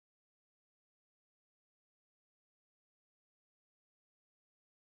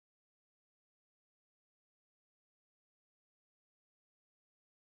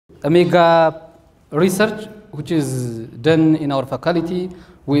a mega research which is done in our faculty,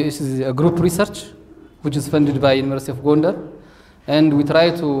 which is a group research which is funded by University of Gondar, and we try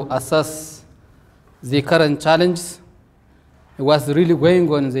to assess the current challenges, what's really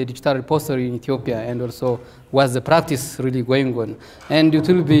going on in the digital repository in Ethiopia, and also what's the practice really going on. And it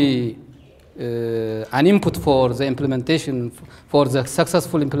will be an input for the implementation, for the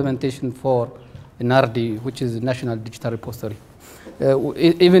successful implementation for NADRE, which is National Digital Repository.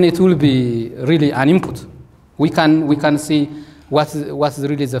 Even it will be really an input. We can see what's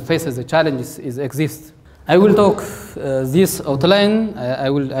really the faces, the challenges exist. I will talk this outline. I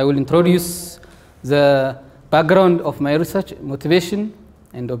will introduce the background of my research, motivation,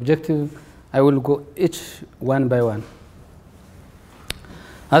 and objective. I will go each one by one.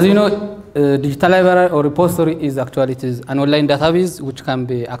 As you know, digital library or repository is actually it is an online database which can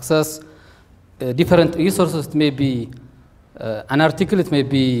be accessed different resources. It may be an article, it may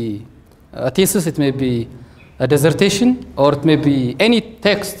be a thesis, it may be a dissertation, or it may be any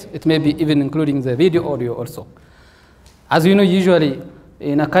text. It may be even including the video, audio also. As you know, usually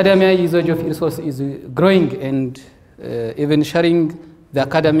in academia, usage of resources is growing, and even sharing the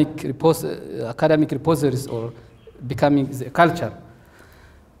academic repositories or becoming the culture.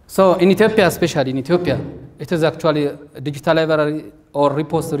 So in Ethiopia, especially in Ethiopia, it is actually a digital library or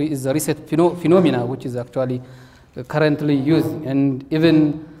repository is a recent phenomena which is actually currently used, and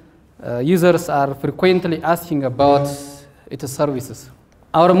even users are frequently asking about its services.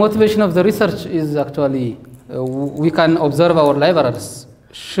 Our motivation of the research is actually we can observe our libraries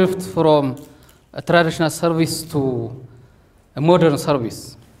shift from a traditional service to a modern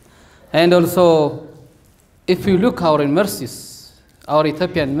service. And also, if you look our universities, our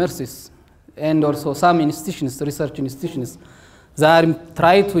Ethiopian universities, and also some institutions, research institutions, they are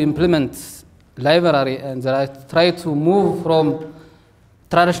trying to implement library, and they are trying to move from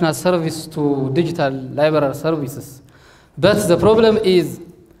traditional service to digital library services. But the problem is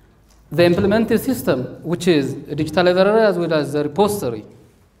the implemented system, which is a digital library as well as the repository,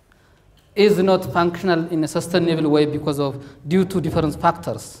 is not functional in a sustainable way due to different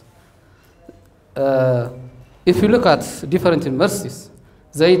factors. If you look at different universities,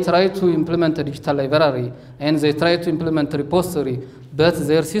 they try to implement a digital library and they try to implement a repository, but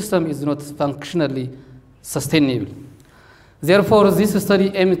their system is not functionally sustainable. Therefore, this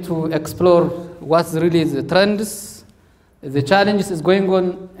study aims to explore what's really the trends, the challenges is going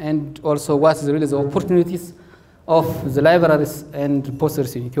on, and also what's really the opportunities of the libraries and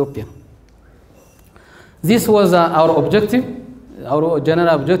repositories in Ethiopia. This was our objective. Our general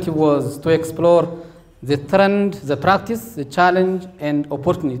objective was to explore the trend, the practice, the challenge, and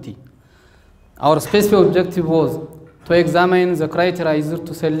opportunity. Our specific objective was to examine the criteria used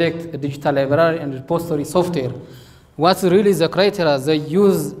to select a digital library and repository software. What's really the criteria they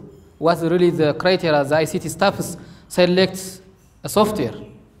use? What's really the criteria the ICT staffs select a software?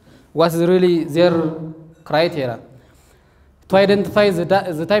 What's really their criteria? To identify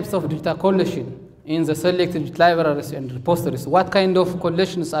the types of data collection in the selected libraries and repositories. What kind of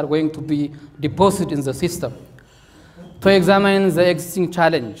collections are going to be deposited in the system? To examine the existing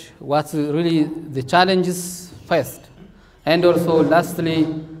challenge. What's really the challenges first? And also, lastly,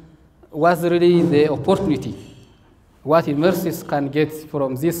 what's really the opportunity? What universities can get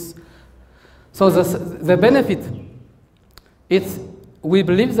from this? So the benefit, we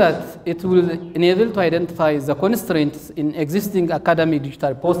believe that it will enable to identify the constraints in existing academic digital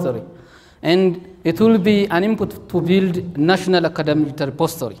repository, and it will be an input to build national academic digital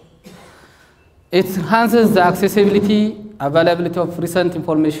repository. It enhances the accessibility, availability of recent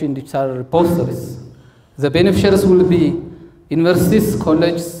information digital repositories. The beneficiaries will be universities,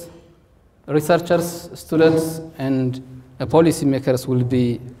 colleges, researchers, students, and policymakers will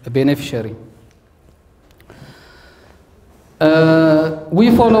be a beneficiary.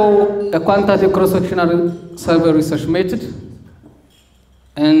 We follow a quantitative cross-sectional survey research method,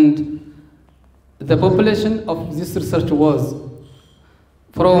 and the population of this research was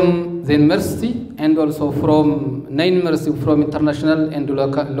from the university and also from 9 universities from international and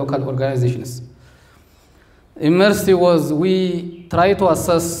local organizations. University was, we try to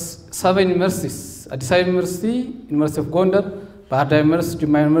assess 7 universities: Addis Ababa University, University of Gondar, Bahar Dar University,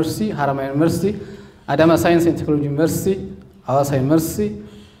 Jimma University, Haramaya University, Adama Science and Technology University, Hawassa University,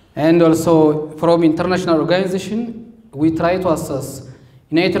 and also from international organization, we try to assess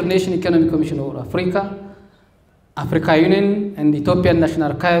United Nations Economic Commission of Africa, Africa Union, and Ethiopian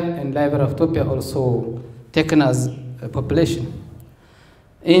National Archive and Library of Ethiopia also taken as a population.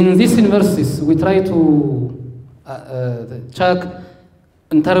 In these universities, we try to check,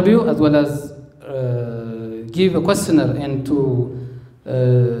 interview, as well as give a questionnaire and to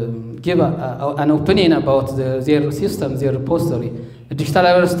give an opinion about their system, their repository. A digital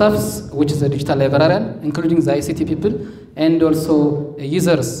library staffs, which is a digital librarian, including the ICT people, and also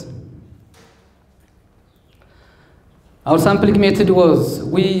users. Our sampling method was,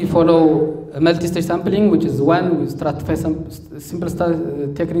 we follow a multi-stage sampling, which is one with stratified simple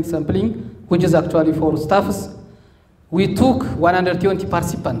technique sampling, which is actually for staffs. We took 120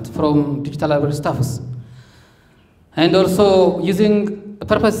 participants from digital library staffs. And also using a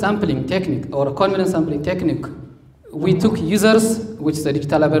purpose sampling technique or a confidence sampling technique, we took users, which is the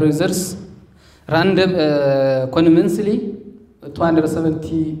digital library users, random anonymously,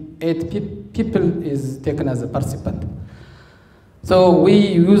 278 people is taken as a participant. So we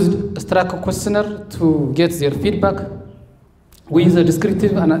used a structural questionnaire to get their feedback. We use a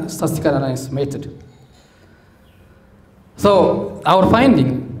descriptive and statistical analysis method. So our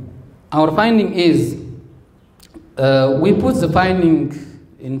finding is, we put the finding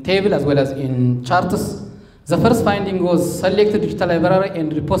in table as well as in charts. The first finding was select digital library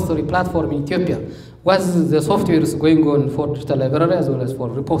and repository platform in Ethiopia. What is the software is going on for digital library as well as for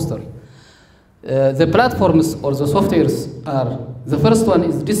repository? The platforms or the softwares are, the first one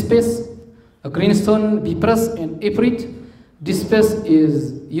is DSpace, Greenstone, Bpress, and ePrint. DSpace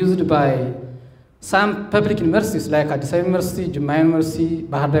is used by some public universities like Addis Ababa University, Jimma University,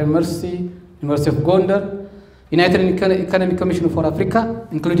 Bahar Dar University, University of Gondar, United Economic Commission for Africa,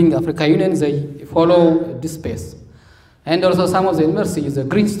 including the Africa Union, they follow DSpace. And also some of the universities use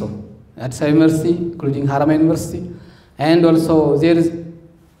Greenstone, Addis Ababa University, including Harama University, and also there is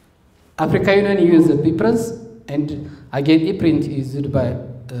Africa Union uses Bpress, and again ePrint is used by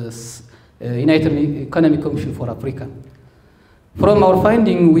United Economic Commission for Africa. From our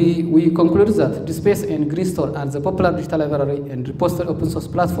finding, we conclude that DSpace and Greenstone are the popular digital library and repository open source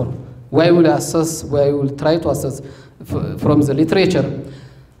platform. Where we will try to assess from the literature.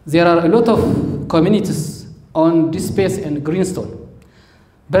 There are a lot of communities on DSpace and Greenstone.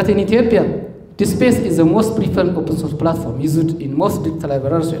 But in Ethiopia, DSpace is the most preferred open source platform used in most digital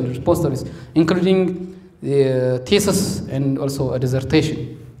libraries and repositories, including the thesis and also a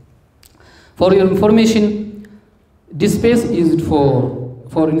dissertation. For your information, DSpace is used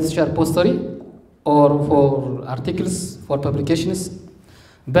for initial repository or for articles, for publications,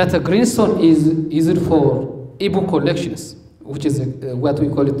 but Greenstone is used for ebook collections, which is what we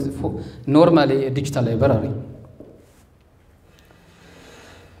call it for normally a digital library.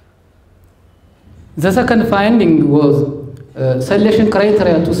 The second finding was selection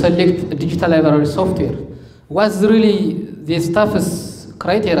criteria to select a digital library software. What's really the staff's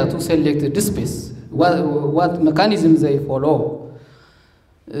criteria to select DSpace? What mechanisms they follow?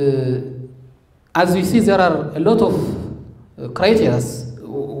 As we see, there are a lot of criteria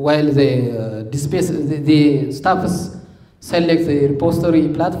while the staffs select the repository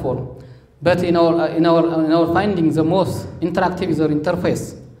platform. But in our findings, the most interactive is our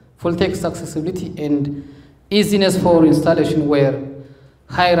interface, full text accessibility, and easiness for installation were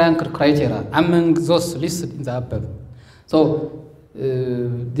high-ranked criteria among those listed in the above. So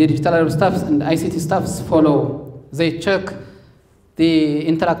the digital library staffs and ICT staffs follow. They check the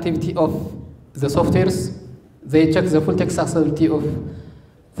interactivity of the softwares. They check the full text accessibility of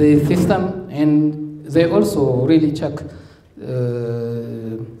the system, and they also really check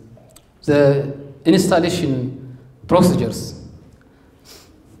the installation procedures.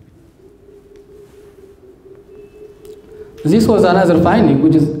 This was another finding,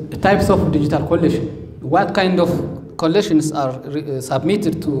 which is types of digital collection. What kind of collections are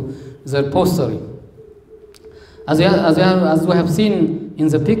submitted to the repository? As we have seen in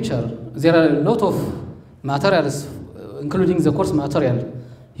the picture, there are a lot of materials, including the course material,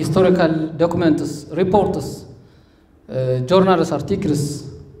 historical documents, reports, journals, articles,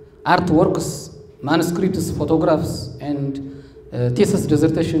 artworks, manuscripts, photographs, and thesis,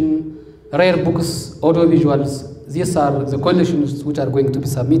 dissertation, rare books, audiovisuals. These are the collections which are going to be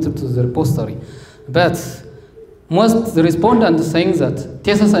submitted to the repository. But most the respondents saying that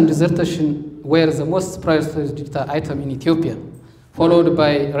thesis and dissertation were the most prioritized digital item in Ethiopia, followed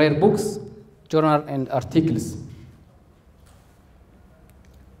by rare books, journal, and articles.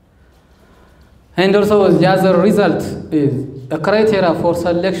 And also the other result is a criteria for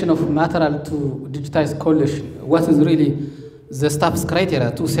selection of material to digitize collection. What is really the staff's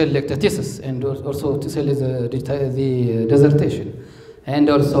criteria to select a thesis and also to select the dissertation? And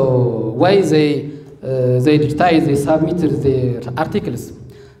also why they digitize, they submitted the articles.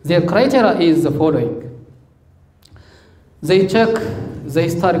 Their criteria is the following. They check the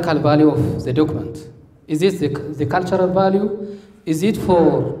historical value of the document. Is it the cultural value? Is it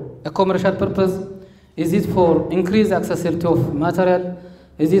for a commercial purpose? Is it for increased accessibility of material?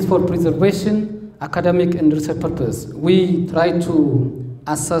 Is it for preservation, academic and research purpose? We try to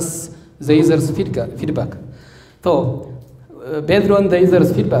assess the user's feedback. So, based on the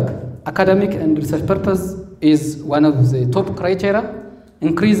user's feedback, academic and research purpose is one of the top criteria.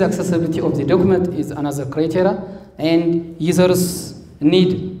 Increased accessibility of the document is another criteria, and users'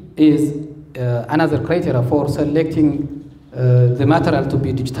 need is another criteria for selecting the material to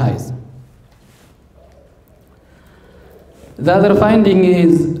be digitized. The other finding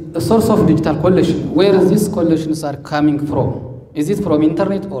is a source of digital collection. Where these collections are coming from? Is it from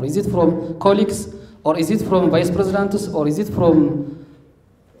internet, or is it from colleagues, or is it from vice presidents, or is it from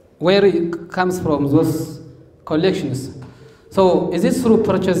where it comes from those collections? So is this through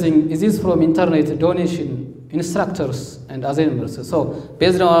purchasing? Is this from internet, donation, instructors, and other members? So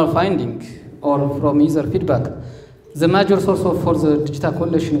based on our finding or from user feedback, the major source for the digital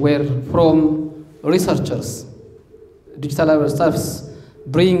collection were from researchers. Digital library staffs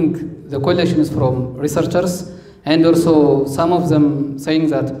bring the collections from researchers, and also some of them saying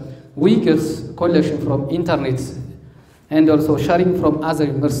that we get collection from internet and also sharing from other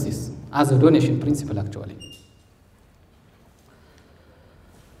universities as a donation principle actually.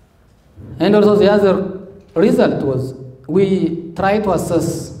 And also the other result was we try to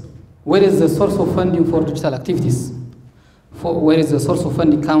assess where is the source of funding for digital activities. Where is the source of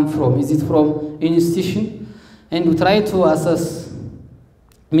funding come from? Is it from institution? And we try to assess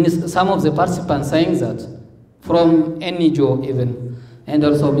some of the participants saying that from NGO even, and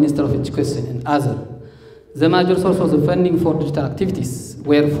also Minister of Education and other. The major source of the funding for digital activities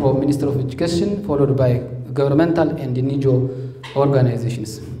were from Minister of Education, followed by governmental and NGO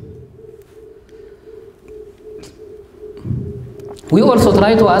organizations. We also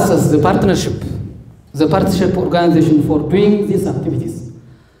try to assess the partnership organization for doing these activities.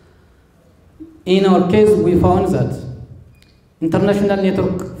 In our case, we found that International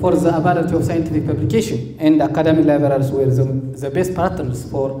Network for the Availability of Scientific Publication and academic libraries were the best partners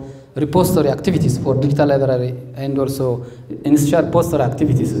for repository activities for digital library and also institutional poster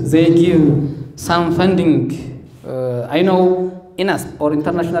activities. They give some funding. I know INASP, or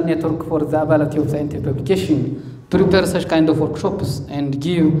International Network for the Availability of Scientific Publication, prepare such kind of workshops and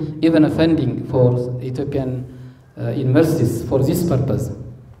give even a funding for Ethiopian universities for this purpose.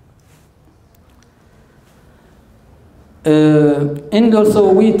 And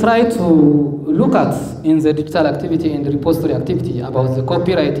also we try to look at in the digital activity and the repository activity about the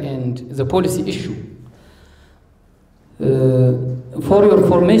copyright and the policy issue. For your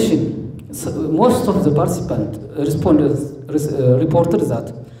information, most of the participants reported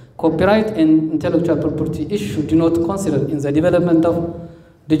that copyright and intellectual property issue do not consider in the development of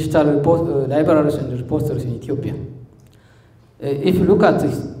digital libraries and repositories in Ethiopia. If you look at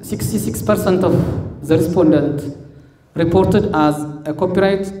 66% of the respondents reported as a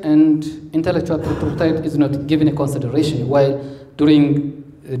copyright and intellectual property is not given a consideration while during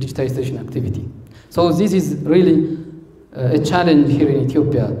digitization activity. So this is really a challenge here in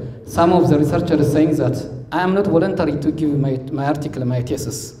Ethiopia. Some of the researchers saying that I am not voluntary to give my article, my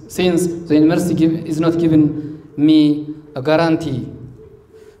thesis, since the university is not giving me a guarantee.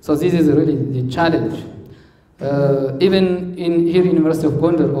 So this is really the challenge. Even here in University of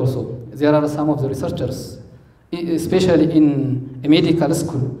Gondar also, there are some of the researchers, especially in a medical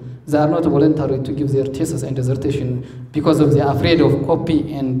school, they are not voluntary to give their thesis and dissertation because they are afraid of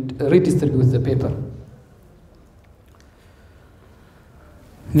copy and redistribute the paper.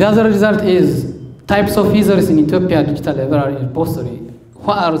 The other result is types of users in Ethiopia digital library repository.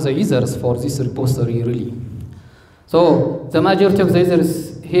 Who are the users for this repository really? So the majority of the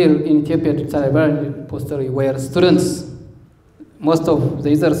users here in Ethiopia digital library repository were students. Most of the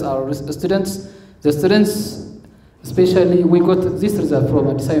users are students. The students, especially we got this result from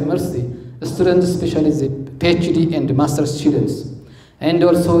Addis Ababa University, students, especially the PhD and master's students. And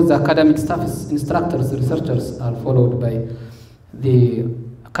also the academic staff, instructors, researchers are followed by the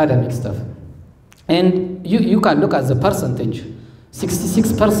academic staff. And you can look at the percentage.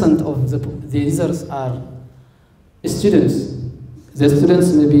 66% of the users are students. The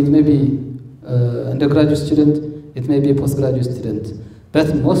students may be undergraduate student, it may be a postgraduate student.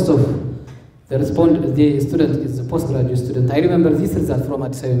 But most of the student is a postgraduate student. I remember this result from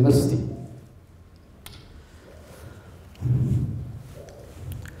Addis Ababa University.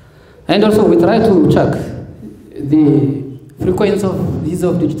 And also we try to check the frequency of use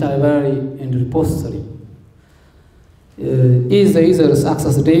of digital library and repository. Is the users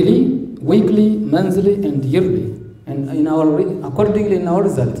access daily, weekly, monthly, and yearly? And accordingly in our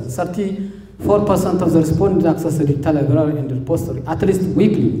result, 34% of the respondents access the digital library and repository at least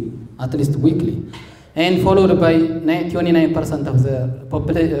weekly. and followed by 29% of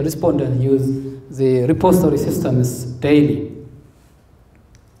the respondents use the repository systems daily.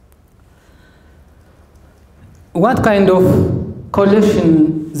 What kind of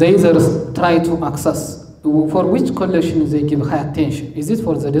collection the users try to access? For which collection they give high attention? Is it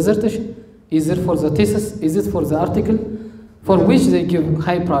for the dissertation? Is it for the thesis? Is it for the article? For which they give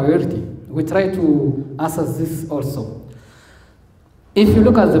high priority? We try to assess this also. If you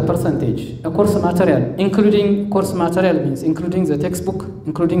look at the percentage, a course material, including course material means including the textbook,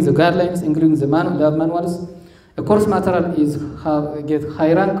 including the guidelines, including the lab manuals, a course material get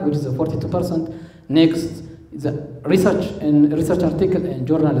high rank, which is 42%. Next, the research and research article and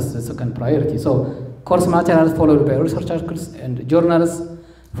journal is the second priority. So course materials followed by research articles and journals,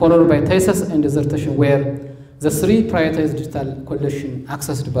 followed by thesis and dissertation, where the three prioritized digital collection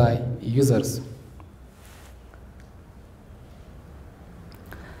accessed by users.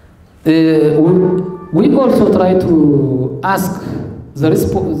 We also try to ask the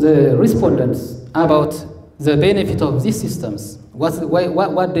respondents about the benefit of these systems, what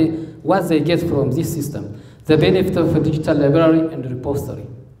they get from this system, the benefit of a digital library and repository.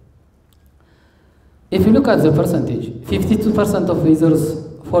 If you look at the percentage, 52% of users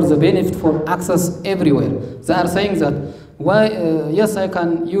for the benefit for access everywhere. They are saying that, yes, I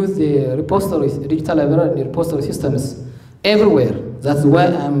can use the repositories, digital library and the repository systems everywhere. That's why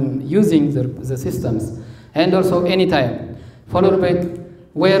I'm using the systems. And also anytime. Followed by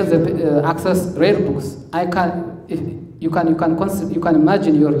where the access rare books. You can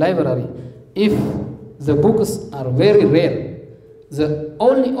imagine your library. If the books are very rare, the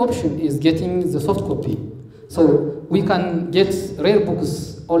only option is getting the soft copy. So we can get rare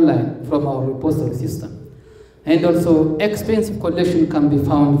books online from our repository system. And also expensive collection can be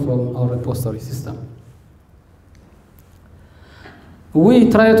found from our repository system. We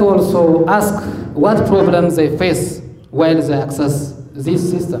try to also ask what problems they face while they access these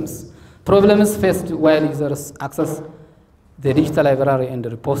systems. Problems faced while users access the digital library and the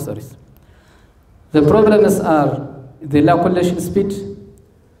repositories. The problems are the low collection speed,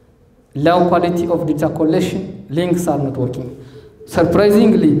 low quality of data collection, links are not working.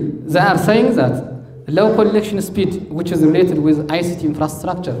 Surprisingly, they are saying that low collection speed, which is related with ICT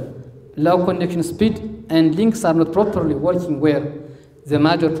infrastructure, low connection speed and links are not properly working, where the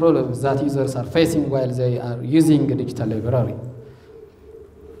major problems that users are facing while they are using a digital library.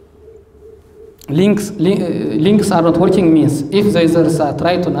 Links are not working means if the users are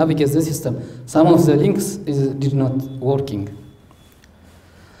trying to navigate the system, some of the links did not working.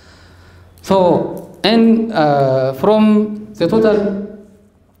 So, and from the total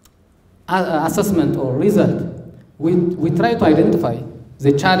assessment or result, we try to identify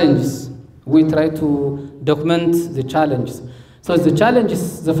the challenges. We try to document the challenges. So the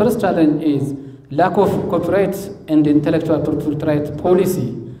challenges, the first challenge is lack of copyright and intellectual property right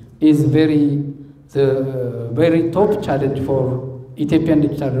policy is the very top challenge for Ethiopian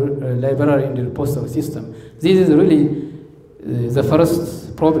digital library and the repository system. This is really the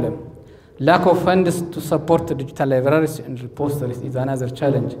first problem. Lack of funds to support the digital libraries and repositories is another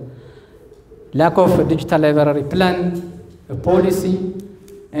challenge. Lack of a digital library plan, a policy,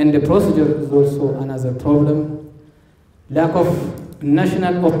 and the procedure is also another problem. Lack of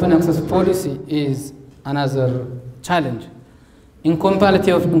national open access policy is another challenge.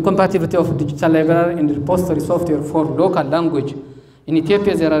 Incompatibility of digital library and repository software for local language. In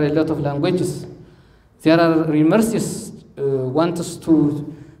Ethiopia, there are a lot of languages. There are universities want us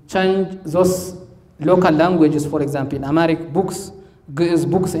to change those local languages, for example, in Amharic books, Ge'ez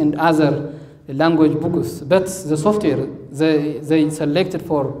books, and other language books. But the software they selected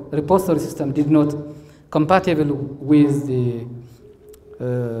for repository system did not compatible with the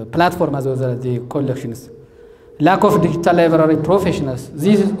platform as well as the collections. Lack of digital library professionals.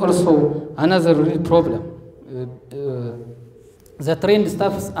 This is also another real problem. The trained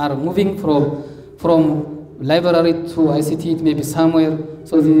staffs are moving from library to ICT, it may be somewhere,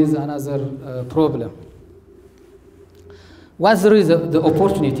 so this is another problem. What's the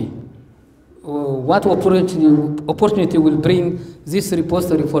opportunity? What opportunity will bring this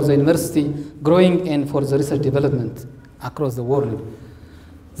repository for the university growing and for the research development across the world?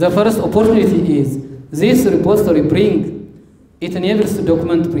 The first opportunity is this repository it enables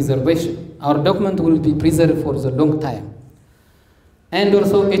document preservation. Our document will be preserved for the long time. And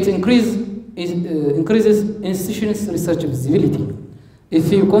also it increases institutions' research visibility.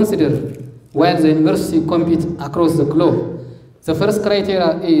 If you consider while the university competes across the globe, the first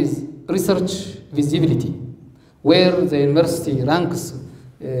criteria is research visibility, where the university ranks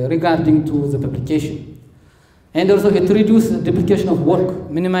regarding to the publication. And also it reduces duplication of work,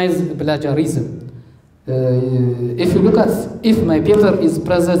 minimize plagiarism. If you look at, if my paper is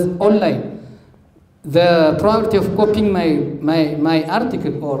present online, the probability of copying my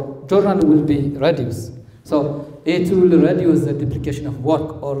article or journal will be reduced. So it will reduce the duplication of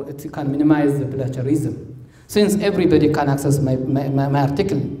work, or it can minimize the plagiarism, since everybody can access my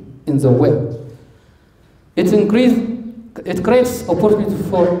article in the web. It creates opportunity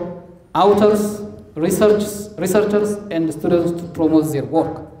for authors, researchers, and students to promote their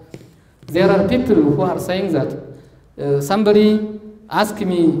work. There are people who are saying that somebody asked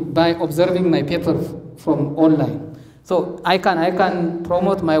me by observing my paper from online. So I can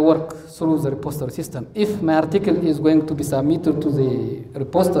promote my work through the repository system. If my article is going to be submitted to the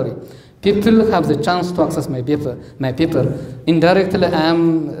repository, people have the chance to access my paper. Indirectly, I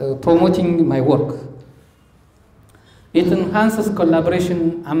am promoting my work. It enhances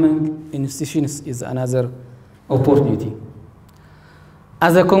collaboration among institutions is another opportunity.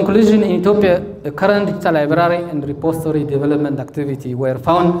 As a conclusion, in Ethiopia, the current digital library and repository development activity were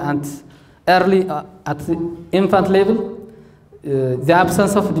found at the infant level. The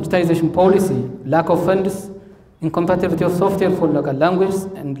absence of digitization policy, lack of funds, incompatibility of software for local languages,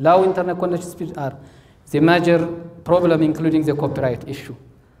 and low internet connection speed are the major problem, including the copyright issue.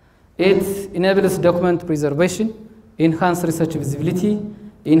 It enables document preservation, enhanced research visibility,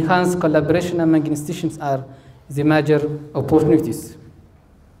 enhanced collaboration among institutions are the major opportunities.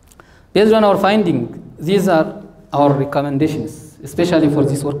 Based on our findings, these are our recommendations, especially for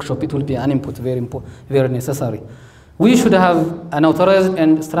this workshop. It will be an input, very necessary. We should have an authorized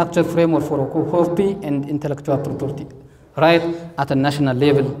and structured framework for copy and intellectual property right at a national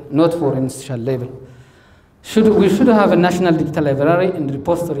level, not for institutional level. We should have a national digital library and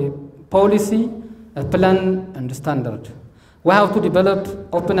repository policy, a plan, and standard. We have to develop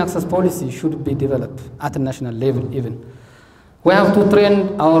open access policy should be developed at a national level even. We have to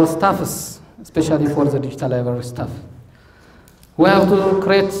train our staffs, especially for the digital library staff. We have to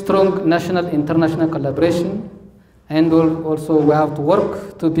create strong national, international collaboration, and also we have to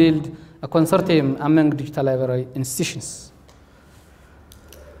work to build a consortium among digital library institutions.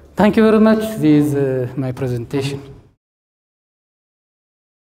 Thank you very much. This is my presentation.